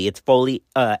Foley, it's Foley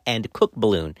and Cook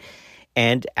balloon.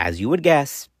 And as you would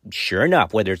guess, sure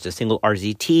enough, whether it's a single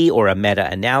RCT or a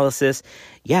meta-analysis,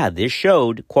 this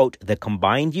showed, quote, the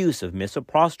combined use of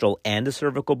misoprostol and the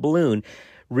cervical balloon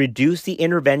reduced the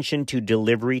intervention to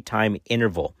delivery time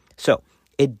interval. So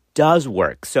it does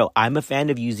work. So I'm a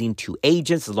fan of using two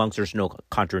agents as long as there's no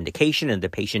contraindication and the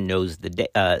patient knows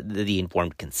the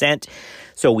informed consent.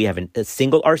 So we have a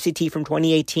single RCT from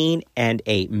 2018 and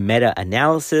a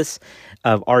meta-analysis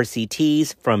of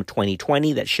RCTs from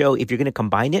 2020 that show if you're going to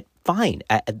combine it, fine.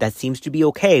 That seems to be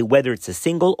okay, whether it's a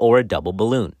single or a double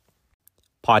balloon.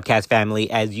 Podcast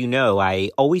family, as you know, I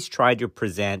always try to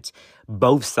present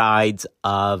both sides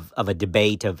of a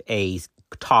debate, of a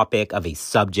topic, of a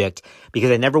subject,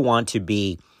 because I never want to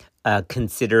be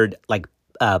considered like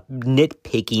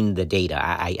nitpicking the data.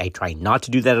 I try not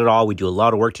to do that at all. We do a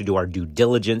lot of work to do our due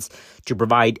diligence to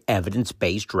provide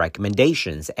evidence-based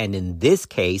recommendations. And in this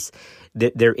case,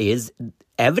 there is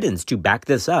evidence to back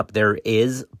this up. There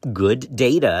is good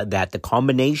data that the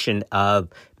combination of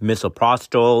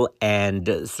misoprostol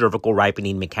and cervical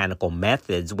ripening mechanical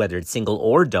methods, whether it's single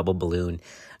or double balloon,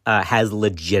 has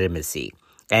legitimacy.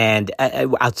 And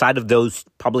outside of those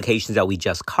publications that we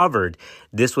just covered,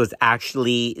 this was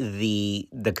actually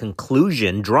the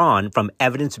conclusion drawn from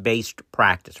evidence-based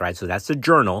practice, right? So that's the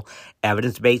journal,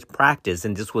 evidence-based practice,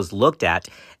 and this was looked at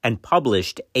and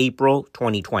published April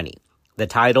 2020. The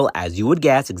title, as you would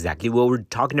guess, exactly what we're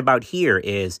talking about here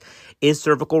is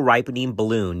cervical ripening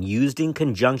balloon used in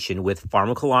conjunction with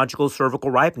pharmacological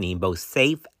cervical ripening both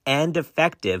safe and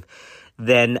effective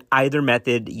than either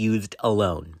method used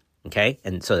alone? Okay,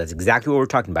 and so that's exactly what we're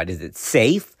talking about. Is it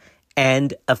safe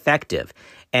and effective?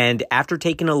 And after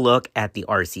taking a look at the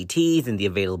RCTs and the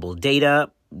available data,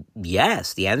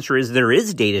 yes, the answer is there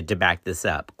is data to back this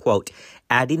up. Quote,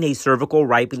 adding a cervical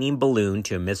ripening balloon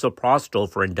to misoprostol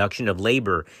for induction of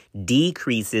labor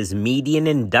decreases median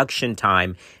induction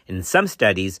time in some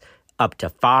studies up to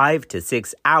 5 to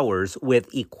 6 hours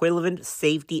with equivalent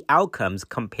safety outcomes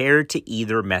compared to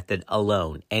either method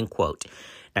alone, end quote.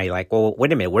 Now you're like, well,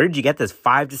 wait a minute, where did you get this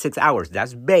 5 to 6 hours?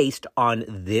 That's based on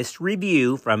this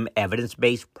review from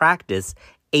Evidence-Based Practice,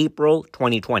 April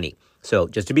 2020. So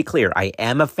just to be clear, I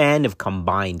am a fan of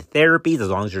combined therapies as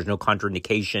long as there's no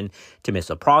contraindication to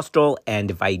misoprostol.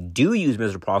 And if I do use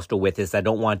misoprostol with this, I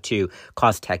don't want to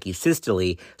cause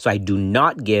tachysystole. So I do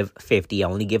not give 50. I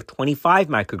only give 25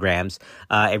 micrograms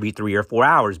every 3 or 4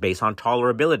 hours based on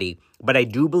tolerability. But I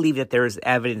do believe that there is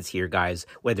evidence here, guys,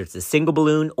 whether it's a single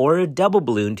balloon or a double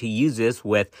balloon, to use this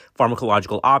with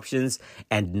pharmacological options,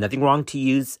 and nothing wrong to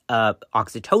use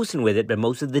oxytocin with it, but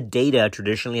most of the data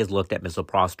traditionally has looked at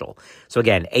misoprostol. So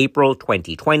again, April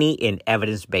 2020 in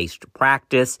evidence-based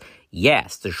practice,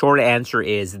 yes, the short answer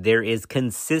is there is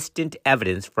consistent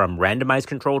evidence from randomized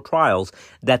controlled trials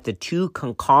that the two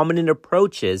concomitant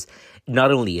approaches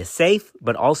not only is safe,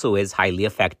 but also is highly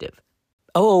effective.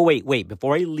 Oh, wait.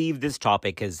 Before I leave this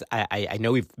topic, because I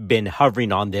know we've been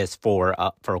hovering on this for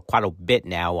quite a bit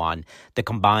now on the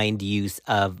combined use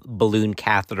of balloon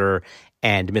catheter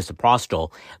and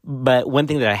misoprostol. But one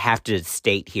thing that I have to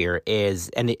state here is,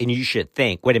 and you should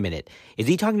think, wait a minute, is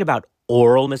he talking about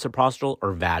oral misoprostol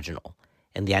or vaginal?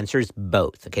 And the answer is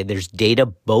both. Okay, there's data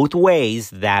both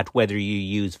ways that whether you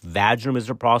use vaginal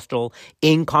misoprostol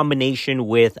in combination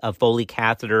with a Foley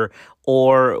catheter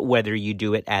or whether you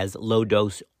do it as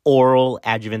low-dose oral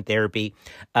adjuvant therapy,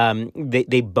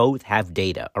 they both have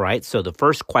data, all right? So the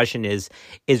first question is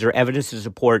there evidence to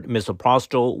support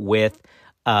misoprostol with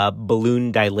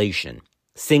balloon dilation?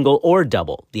 Single or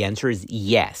double? The answer is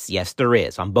yes. Yes, there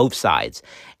is on both sides.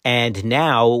 And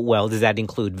now, well, does that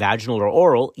include vaginal or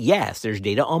oral? Yes, there's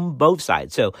data on both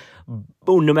sides. So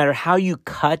no matter how you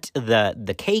cut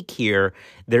the cake here,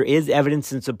 there is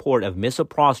evidence in support of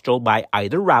misoprostol by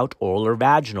either route, oral or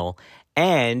vaginal,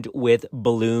 and with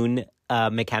balloon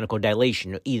mechanical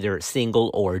dilation, either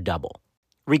single or double.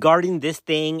 Regarding this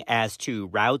thing as to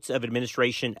routes of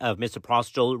administration of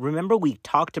misoprostol, remember we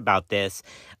talked about this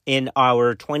in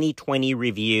our 2020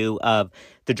 review of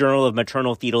the Journal of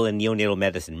Maternal, Fetal, and Neonatal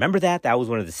Medicine. Remember that? That was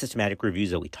one of the systematic reviews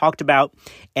that we talked about.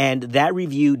 And that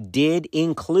review did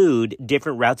include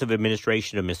different routes of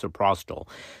administration of misoprostol.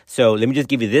 So let me just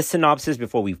give you this synopsis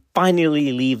before we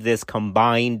finally leave this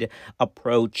combined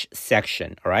approach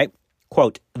section, all right?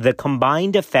 Quote, the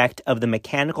combined effect of the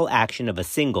mechanical action of a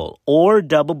single or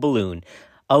double balloon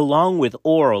along with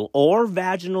oral or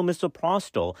vaginal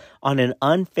misoprostol on an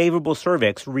unfavorable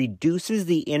cervix reduces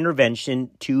the intervention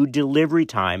to delivery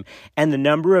time and the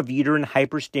number of uterine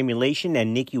hyperstimulation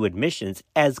and NICU admissions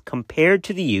as compared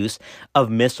to the use of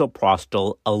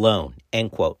misoprostol alone,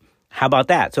 end quote. How about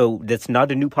that? So that's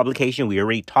not a new publication. We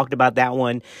already talked about that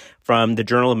one from the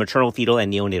Journal of Maternal, Fetal,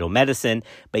 and Neonatal Medicine.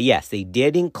 But yes, they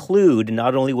did include,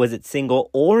 not only was it single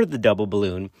or the double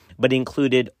balloon, but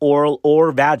included oral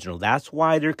or vaginal. That's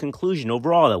why their conclusion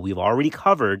overall that we've already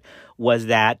covered was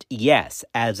that, yes,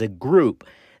 as a group,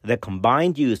 the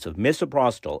combined use of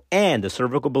misoprostol and the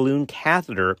cervical balloon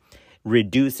catheter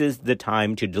reduces the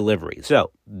time to delivery.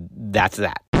 So that's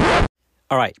that.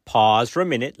 All right, pause for a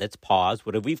minute. Let's pause.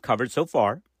 What have we covered so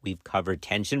far? We've covered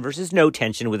tension versus no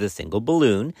tension with a single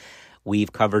balloon.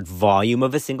 We've covered volume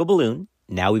of a single balloon.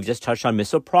 Now we've just touched on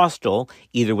misoprostol,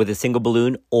 either with a single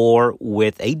balloon or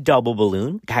with a double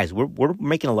balloon. Guys, we're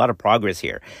making a lot of progress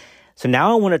here. So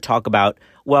now I want to talk about,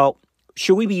 well,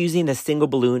 should we be using a single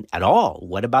balloon at all?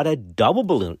 What about a double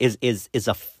balloon? Is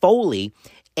a Foley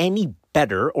any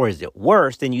better or is it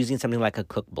worse than using something like a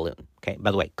Cook balloon? Okay, by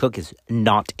the way, Cook is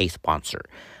not a sponsor.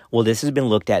 Well, this has been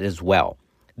looked at as well.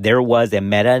 There was a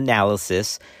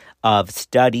meta-analysis of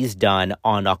studies done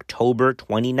on October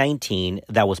 2019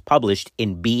 that was published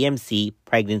in BMC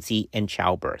Pregnancy and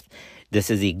Childbirth. This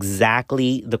is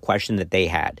exactly the question that they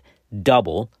had.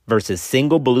 Double versus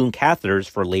single balloon catheters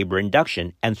for labor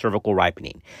induction and cervical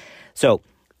ripening. So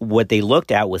what they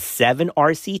looked at was 7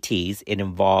 RCTs. It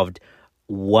involved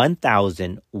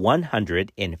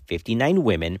 1,159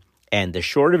 women. And the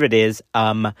short of it is,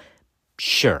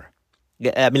 sure.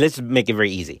 I mean, let's make it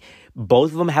very easy.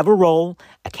 Both of them have a role.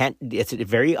 It's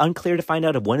very unclear to find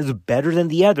out if one is better than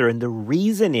the other. And the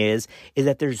reason is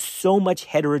that there's so much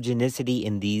heterogeneity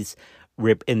in these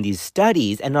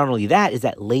studies. And not only that, is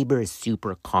that labor is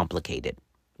super complicated,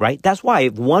 right? That's why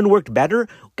if one worked better,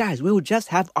 guys, we would just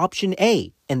have option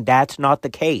A. And that's not the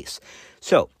case.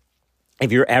 So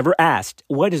if you're ever asked,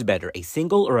 what is better, a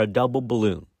single or a double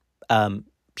balloon?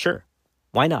 Sure.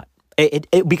 Why not?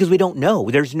 Because we don't know.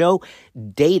 There's no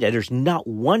data. There's not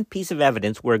one piece of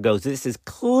evidence where it goes, this is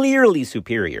clearly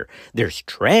superior. There's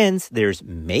trends. There's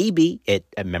maybe.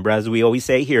 Remember, as we always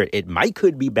say here, it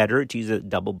could be better to use a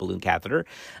double balloon catheter.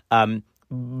 But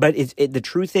the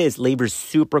truth is labor is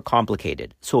super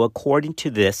complicated. So according to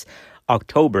this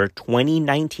October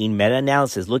 2019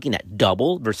 meta-analysis looking at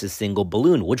double versus single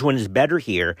balloon, which one is better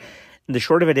here? The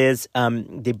short of it is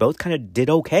they both kind of did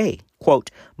okay.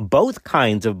 Quote, both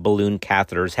kinds of balloon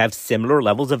catheters have similar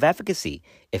levels of efficacy,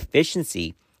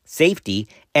 efficiency, safety,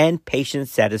 and patient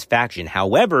satisfaction.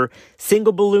 However,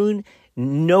 single balloon,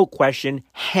 no question,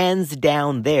 hands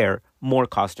down there, more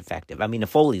cost effective. I mean, a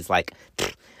Foley's like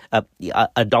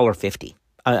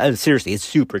 $1.50. Seriously, it's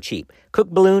super cheap. Cook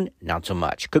balloon, not so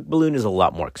much. Cook balloon is a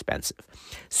lot more expensive.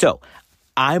 So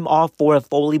I'm all for a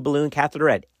Foley balloon catheter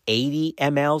at 80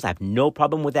 mLs. I have no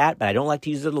problem with that, but I don't like to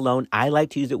use it alone. I like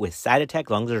to use it with Cytotec, as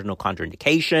long as there's no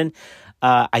contraindication.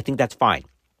 I think that's fine.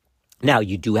 Now,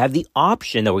 you do have the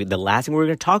option, the last thing we're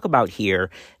going to talk about here,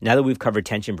 now that we've covered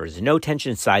tension versus no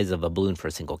tension, size of a balloon for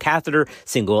a single catheter,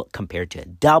 single compared to a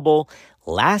double.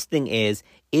 Last thing is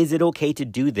it okay to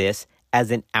do this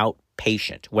as an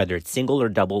outpatient, whether it's single or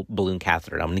double balloon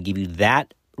catheter? I'm going to give you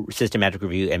that systematic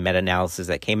review and meta-analysis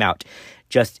that came out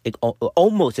just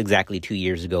almost exactly 2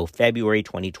 years ago, February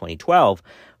 2012,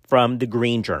 from the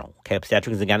Green Journal,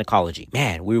 Obstetrics and Gynecology.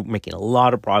 Man, we're making a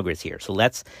lot of progress here. So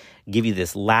let's give you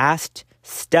this last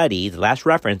study, the last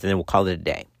reference, and then we'll call it a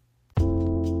day.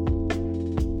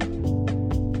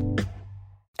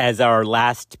 As our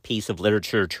last piece of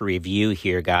literature to review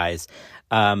here, guys,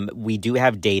 we do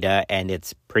have data, and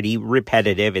it's pretty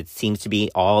repetitive. It seems to be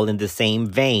all in the same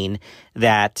vein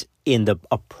that in the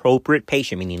appropriate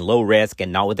patient, meaning low risk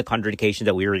and not with the contraindications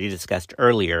that we already discussed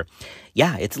earlier,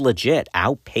 yeah, it's legit.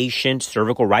 Outpatient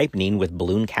cervical ripening with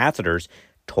balloon catheters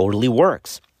totally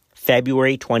works.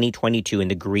 February 2022 in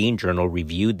the Green Journal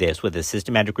reviewed this with a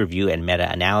systematic review and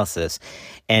meta-analysis.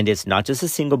 And it's not just a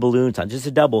single balloon, it's not just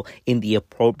a double. In the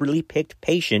appropriately picked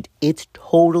patient, it's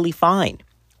totally fine.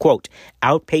 Quote,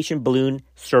 outpatient balloon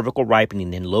cervical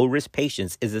ripening in low-risk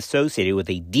patients is associated with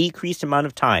a decreased amount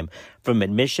of time from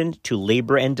admission to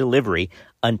labor and delivery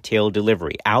until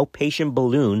delivery. Outpatient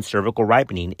balloon cervical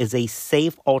ripening is a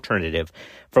safe alternative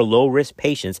for low-risk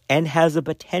patients and has the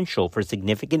potential for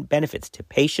significant benefits to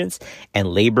patients and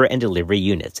labor and delivery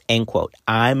units, end quote.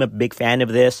 I'm a big fan of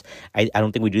this. I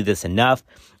don't think we do this enough.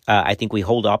 I think we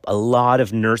hold up a lot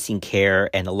of nursing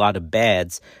care and a lot of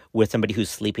beds with somebody who's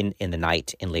sleeping in the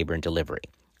night in labor and delivery.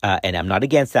 And I'm not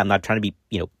against that. I'm not trying to be,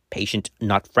 patient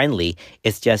not friendly.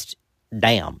 It's just,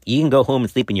 damn, you can go home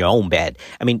and sleep in your own bed.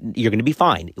 I mean, you're going to be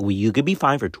fine. You could be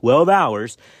fine for 12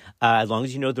 hours as long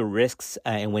as you know the risks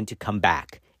and when to come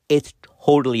back. It's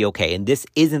totally okay. And this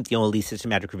isn't the only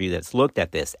systematic review that's looked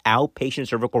at this. Outpatient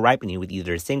cervical ripening with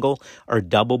either a single or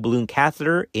double balloon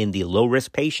catheter in the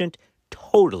low-risk patient,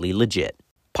 totally legit.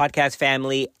 Podcast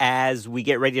family, as we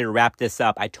get ready to wrap this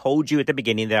up, I told you at the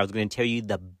beginning that I was going to tell you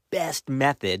the best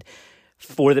method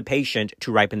for the patient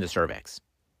to ripen the cervix.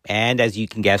 And as you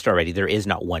can guess already, there is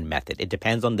not one method. It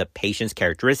depends on the patient's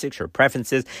characteristics or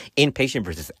preferences, inpatient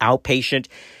versus outpatient,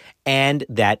 and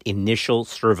that initial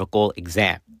cervical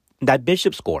exam. That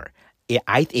Bishop score.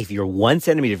 If you're 1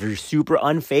 centimeter, if you're super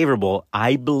unfavorable,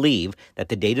 I believe that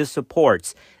the data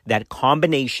supports that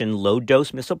combination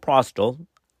low-dose misoprostol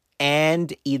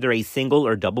and either a single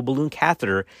or double balloon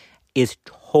catheter is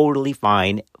totally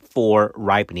fine for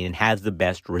ripening and has the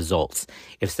best results.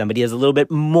 If somebody has a little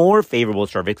bit more favorable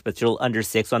cervix, but still under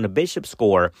 6 on the Bishop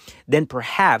score, then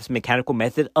perhaps mechanical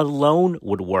method alone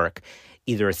would work.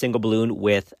 Either a single balloon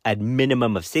with a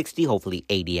minimum of 60, hopefully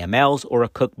 80 mLs, or a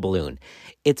Cook balloon.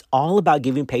 It's all about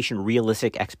giving patient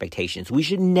realistic expectations. We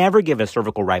should never give a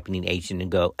cervical ripening agent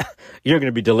and go, you're going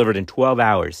to be delivered in 12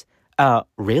 hours.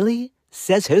 Really?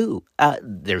 Says who?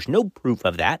 There's no proof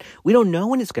of that. We don't know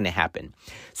when it's going to happen.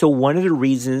 So one of the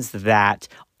reasons that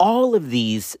all of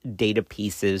these data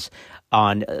pieces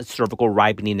on cervical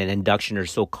ripening and induction are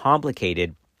so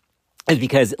complicated is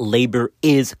because labor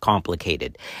is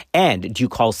complicated. And do you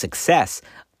call success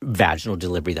vaginal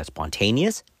delivery that's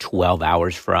spontaneous, 12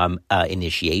 hours from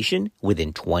initiation,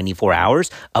 within 24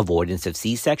 hours, avoidance of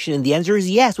C-section? And the answer is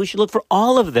yes, we should look for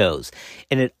all of those.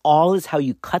 And it all is how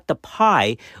you cut the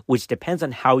pie, which depends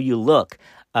on how you look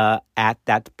at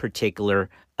that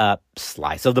particular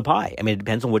slice of the pie. I mean, it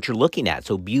depends on what you're looking at.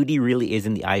 So beauty really is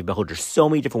in the eye of the beholder. So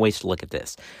many different ways to look at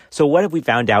this. So what have we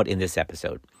found out in this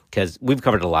episode? Because we've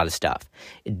covered a lot of stuff.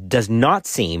 It does not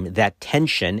seem that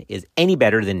tension is any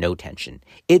better than no tension.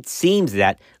 It seems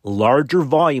that larger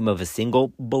volume of a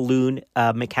single balloon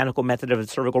mechanical method of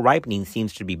cervical ripening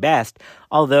seems to be best,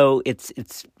 although it's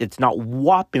not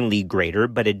whoppingly greater,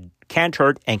 but it can't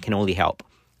hurt and can only help.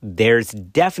 There's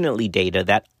definitely data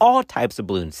that all types of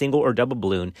balloons, single or double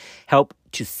balloon, help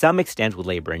to some extent with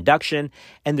labor induction,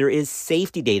 and there is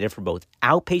safety data for both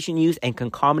outpatient use and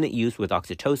concomitant use with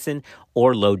oxytocin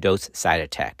or low-dose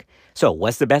Cytotec. So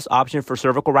what's the best option for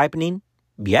cervical ripening?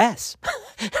 Yes,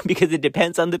 because it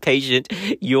depends on the patient,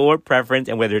 your preference,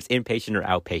 and whether it's inpatient or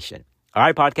outpatient. All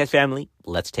right, podcast family,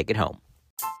 let's take it home.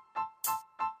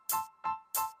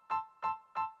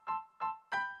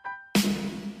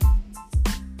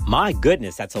 My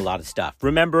goodness, that's a lot of stuff.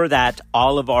 Remember that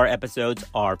all of our episodes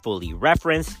are fully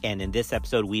referenced, and in this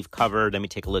episode we've covered, let me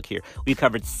take a look here, we've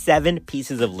covered 7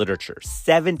 pieces of literature,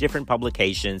 7 different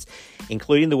publications,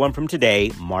 including the one from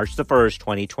today, March the 1st,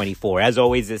 2024. As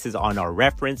always, this is on our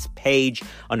reference page,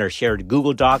 on our shared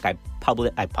Google Doc. I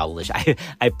post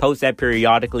that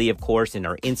periodically, of course, in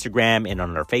our Instagram and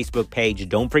on our Facebook page.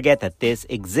 Don't forget that this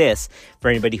exists for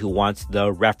anybody who wants the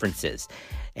references.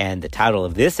 And the title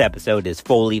of this episode is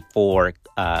Foley for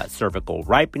cervical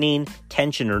ripening,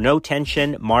 tension or no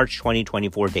tension, March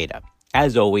 2024 data.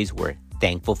 As always, we're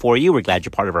thankful for you. We're glad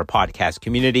you're part of our podcast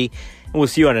community. And we'll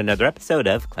see you on another episode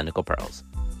of Clinical Pearls.